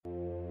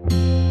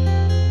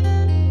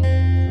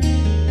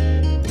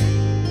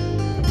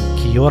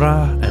Kia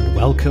ora and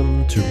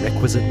welcome to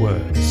Requisite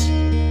Words.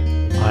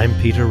 I'm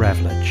Peter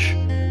Ravlich,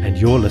 and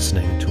you're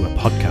listening to a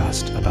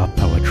podcast about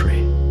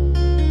poetry.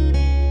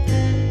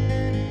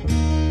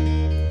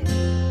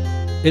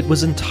 It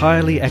was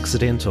entirely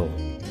accidental,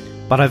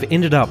 but I've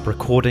ended up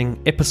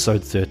recording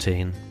episode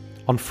 13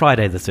 on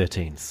Friday the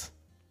 13th.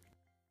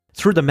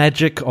 Through the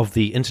magic of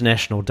the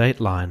international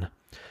dateline,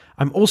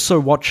 I'm also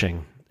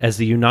watching as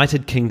the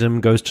United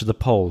Kingdom goes to the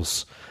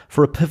polls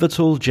for a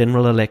pivotal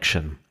general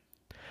election,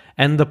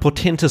 and the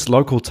portentous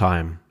local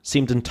time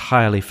seemed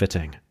entirely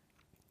fitting.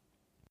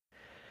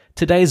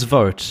 Today's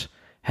vote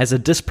has a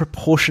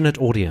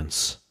disproportionate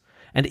audience,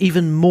 and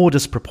even more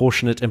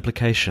disproportionate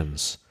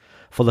implications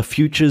for the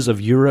futures of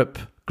Europe,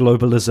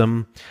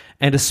 globalism,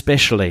 and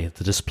especially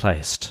the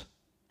displaced.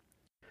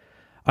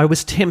 I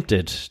was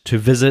tempted to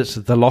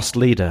visit The Lost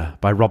Leader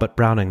by Robert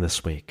Browning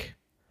this week,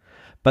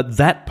 but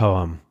that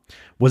poem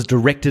was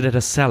directed at a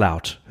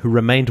sellout who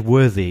remained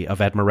worthy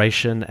of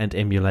admiration and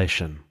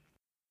emulation.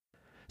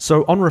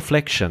 So on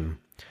reflection,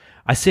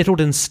 I settled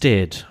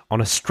instead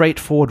on a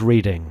straightforward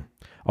reading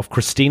of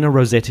Christina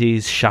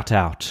Rossetti's Shut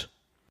Out,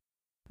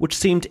 which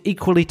seemed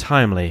equally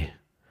timely,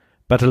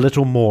 but a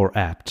little more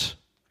apt.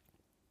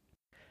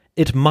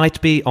 It might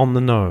be on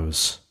the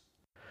nose,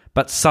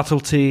 but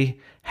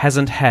subtlety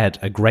hasn't had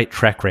a great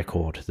track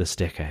record this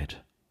decade.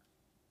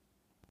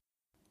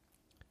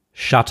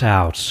 Shut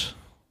Out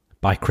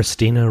by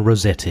Christina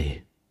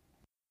Rossetti.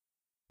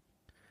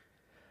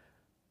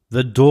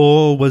 The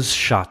door was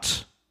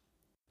shut.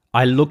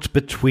 I looked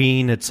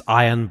between its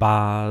iron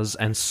bars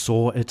and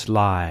saw it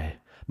lie,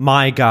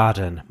 my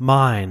garden,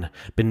 mine,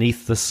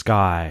 beneath the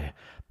sky,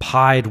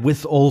 pied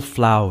with all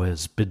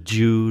flowers,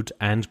 bedewed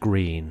and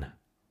green.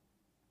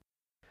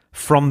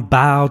 From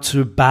bough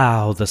to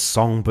bough the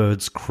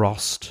songbirds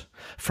crossed,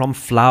 from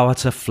flower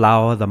to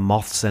flower the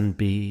moths and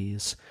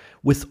bees,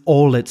 with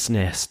all its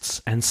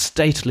nests and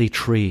stately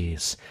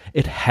trees,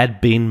 it had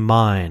been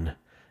mine,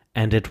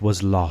 and it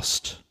was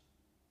lost.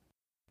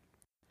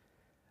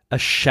 A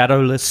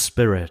shadowless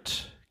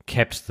spirit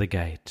kept the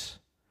gate,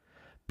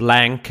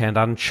 blank and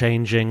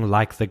unchanging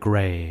like the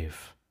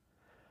grave.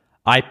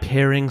 I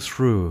peering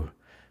through,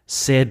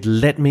 said,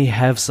 "Let me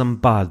have some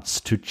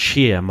buds to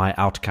cheer my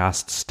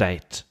outcast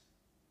state."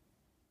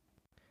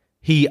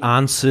 He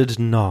answered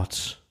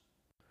not.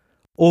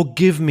 "Or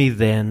give me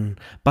then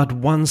but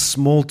one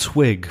small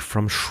twig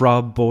from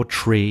shrub or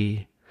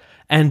tree,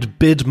 and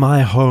bid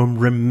my home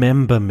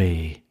remember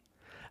me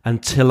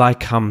until I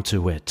come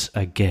to it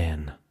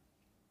again."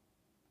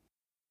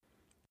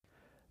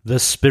 The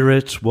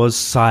spirit was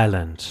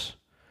silent,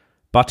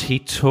 but he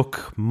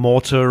took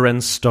mortar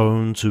and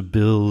stone to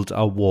build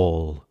a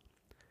wall.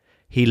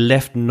 He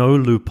left no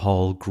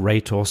loophole,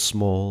 great or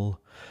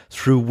small,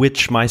 through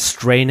which my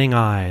straining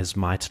eyes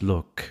might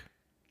look.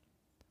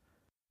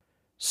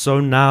 So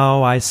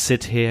now I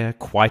sit here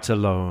quite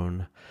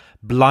alone,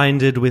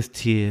 blinded with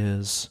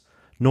tears,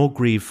 nor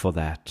grieve for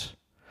that,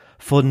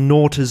 for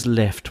naught is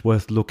left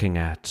worth looking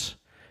at,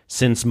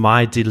 since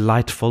my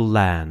delightful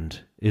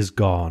land is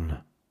gone.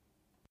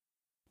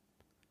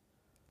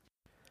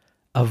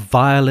 A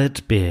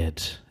violet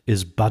bed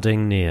is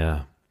budding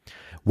near,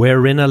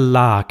 wherein a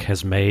lark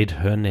has made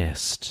her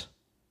nest.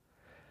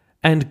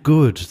 And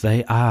good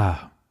they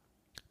are,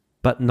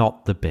 but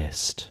not the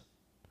best.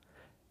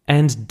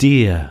 And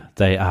dear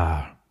they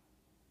are,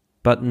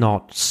 but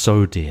not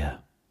so dear.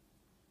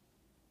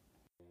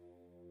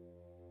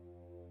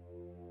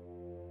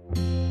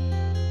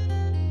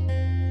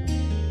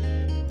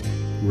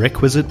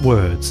 Requisite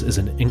Words is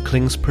an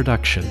Inklings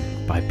production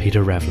by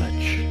Peter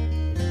Ravlich.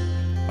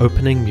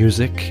 Opening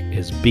music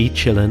is Be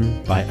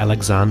Chillin' by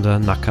Alexander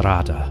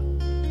Nakarada.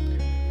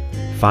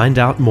 Find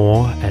out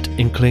more at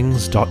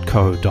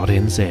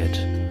inklings.co.nz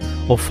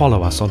or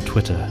follow us on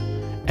Twitter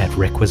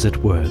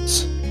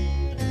 @RequisiteWords.